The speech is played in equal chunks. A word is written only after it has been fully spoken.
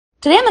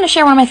Today I'm going to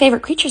share one of my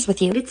favorite creatures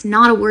with you. It's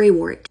not a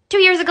worrywart. 2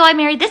 years ago I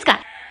married this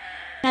guy.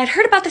 I'd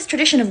heard about this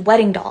tradition of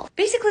wedding dolls.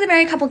 Basically the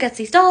married couple gets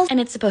these dolls and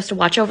it's supposed to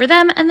watch over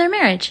them and their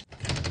marriage.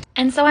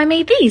 And so I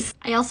made these.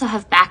 I also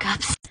have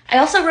backups. I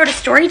also wrote a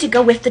story to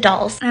go with the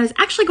dolls. I was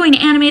actually going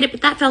to animate it,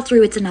 but that fell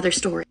through. It's another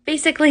story.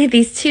 Basically,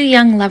 these two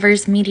young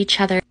lovers meet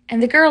each other,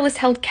 and the girl is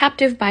held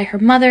captive by her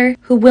mother,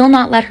 who will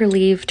not let her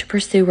leave to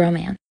pursue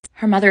romance.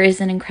 Her mother is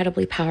an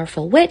incredibly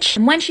powerful witch,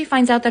 and when she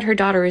finds out that her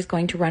daughter is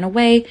going to run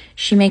away,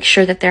 she makes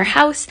sure that their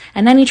house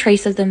and any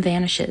trace of them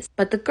vanishes.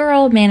 But the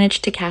girl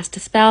managed to cast a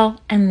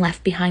spell and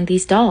left behind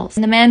these dolls.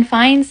 And the man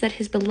finds that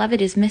his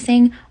beloved is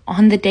missing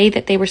on the day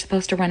that they were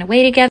supposed to run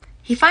away together.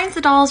 He finds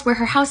the dolls where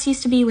her house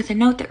used to be with a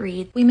note that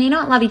reads, "We may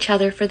not love each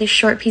other for this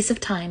short piece of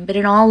time, but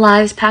in all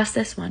lives past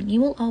this one, you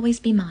will always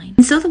be mine."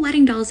 And so the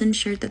wedding dolls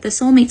ensured that the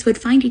soulmates would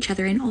find each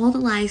other in all the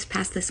lives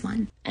past this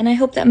one. And I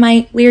hope that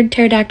my weird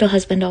pterodactyl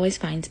husband always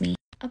finds me.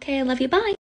 Okay, I love you, bye!